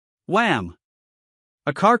Wham!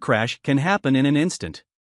 A car crash can happen in an instant.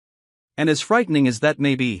 And as frightening as that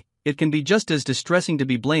may be, it can be just as distressing to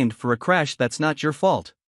be blamed for a crash that's not your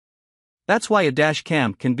fault. That's why a dash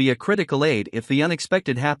cam can be a critical aid if the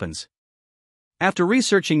unexpected happens. After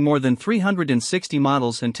researching more than 360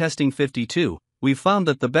 models and testing 52, we've found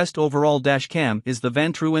that the best overall dash cam is the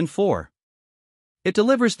Vantrue N4. It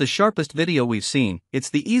delivers the sharpest video we've seen,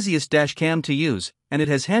 it's the easiest dash cam to use, and it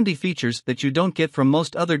has handy features that you don't get from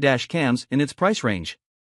most other dash cams in its price range.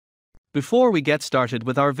 Before we get started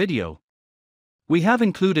with our video, we have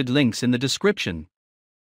included links in the description.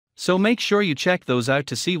 So make sure you check those out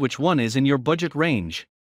to see which one is in your budget range.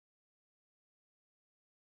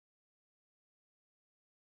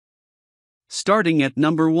 Starting at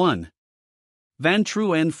number 1. Vantrue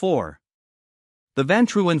N4. The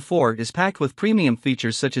Vantrue N4 is packed with premium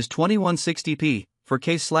features such as 2160p,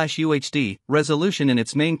 4K/UHD, resolution in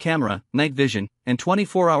its main camera, night vision, and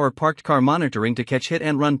 24-hour parked car monitoring to catch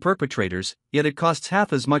hit-and-run perpetrators, yet it costs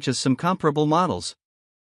half as much as some comparable models.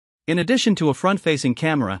 In addition to a front-facing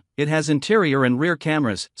camera, it has interior and rear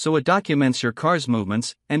cameras, so it documents your car's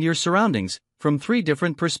movements and your surroundings from 3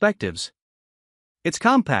 different perspectives. It's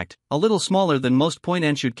compact, a little smaller than most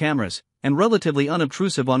point-and-shoot cameras, and relatively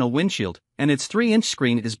unobtrusive on a windshield, and its 3-inch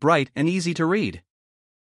screen is bright and easy to read.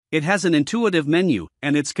 It has an intuitive menu,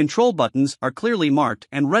 and its control buttons are clearly marked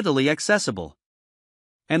and readily accessible.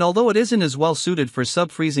 And although it isn't as well suited for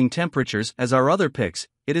sub-freezing temperatures as our other picks,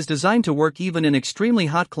 it is designed to work even in extremely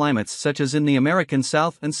hot climates such as in the American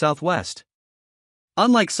South and Southwest.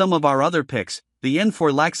 Unlike some of our other picks, the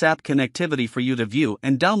N4 lacks app connectivity for you to view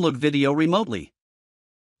and download video remotely.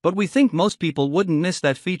 But we think most people wouldn't miss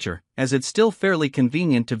that feature, as it's still fairly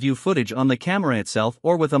convenient to view footage on the camera itself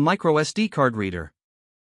or with a microSD card reader.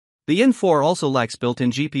 The N4 also lacks built-in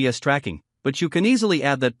GPS tracking, but you can easily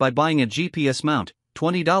add that by buying a GPS mount,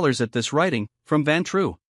 $20 at this writing, from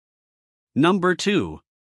Vantrue. Number 2.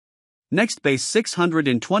 Nextbase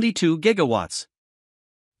 622 gigawatts.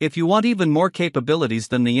 If you want even more capabilities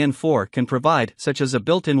than the N4 can provide, such as a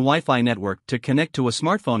built-in Wi-Fi network to connect to a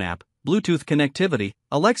smartphone app, Bluetooth connectivity,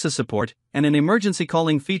 Alexa support, and an emergency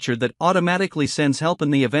calling feature that automatically sends help in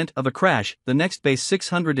the event of a crash, the Nextbase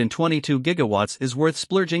 622 gigawatts is worth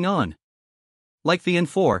splurging on. Like the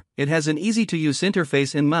N4, it has an easy-to-use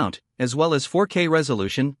interface and mount, as well as 4K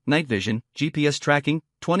resolution, night vision, GPS tracking,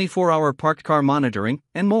 24-hour parked car monitoring,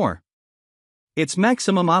 and more. Its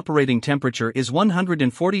maximum operating temperature is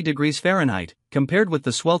 140 degrees Fahrenheit, compared with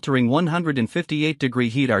the sweltering 158-degree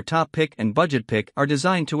heat our top pick and budget pick are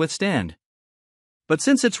designed to withstand. But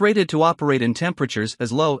since it's rated to operate in temperatures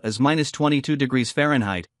as low as -22 degrees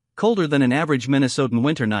Fahrenheit, colder than an average Minnesotan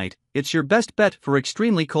winter night, it's your best bet for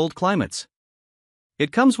extremely cold climates.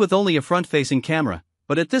 It comes with only a front-facing camera,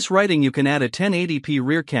 but at this writing you can add a 1080p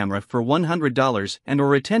rear camera for $100 and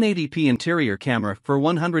or a 1080p interior camera for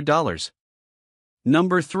 $100.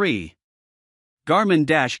 Number 3. Garmin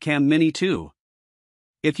Dash Cam Mini 2.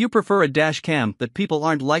 If you prefer a dash cam that people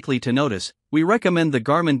aren't likely to notice, we recommend the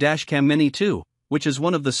Garmin Dash Cam Mini 2, which is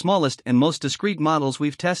one of the smallest and most discreet models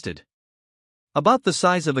we've tested. About the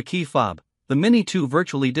size of a key fob, the Mini 2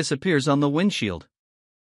 virtually disappears on the windshield.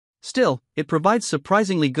 Still, it provides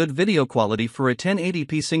surprisingly good video quality for a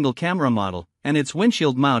 1080p single camera model, and its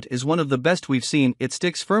windshield mount is one of the best we've seen. It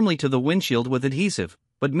sticks firmly to the windshield with adhesive,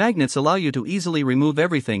 but magnets allow you to easily remove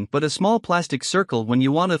everything but a small plastic circle when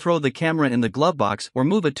you want to throw the camera in the glove box or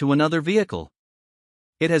move it to another vehicle.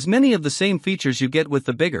 It has many of the same features you get with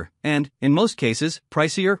the bigger, and, in most cases,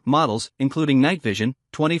 pricier models, including night vision,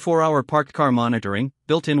 24-hour parked car monitoring,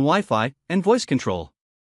 built-in Wi-Fi, and voice control.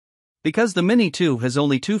 Because the Mini 2 has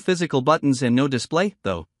only 2 physical buttons and no display,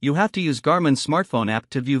 though, you have to use Garmin's smartphone app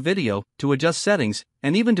to view video, to adjust settings,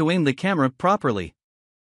 and even to aim the camera properly.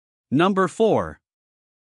 Number 4.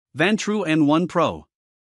 Vantrue N1 Pro.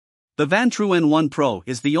 The Vantrue N1 Pro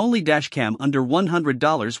is the only dashcam under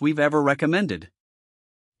 $100 we've ever recommended.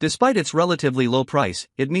 Despite its relatively low price,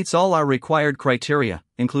 it meets all our required criteria,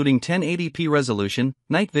 including 1080p resolution,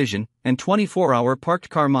 night vision, and 24-hour parked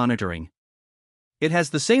car monitoring. It has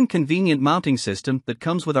the same convenient mounting system that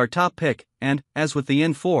comes with our top pick, and, as with the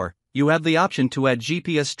N4, you have the option to add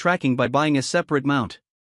GPS tracking by buying a separate mount.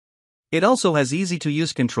 It also has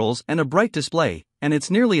easy-to-use controls and a bright display, and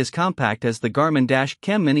it's nearly as compact as the Garmin Dash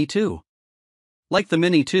Cam Mini 2. Like the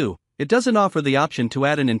Mini 2, it doesn't offer the option to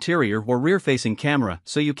add an interior or rear-facing camera,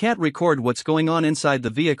 so you can't record what's going on inside the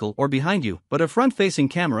vehicle or behind you, but a front-facing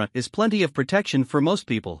camera is plenty of protection for most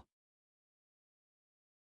people.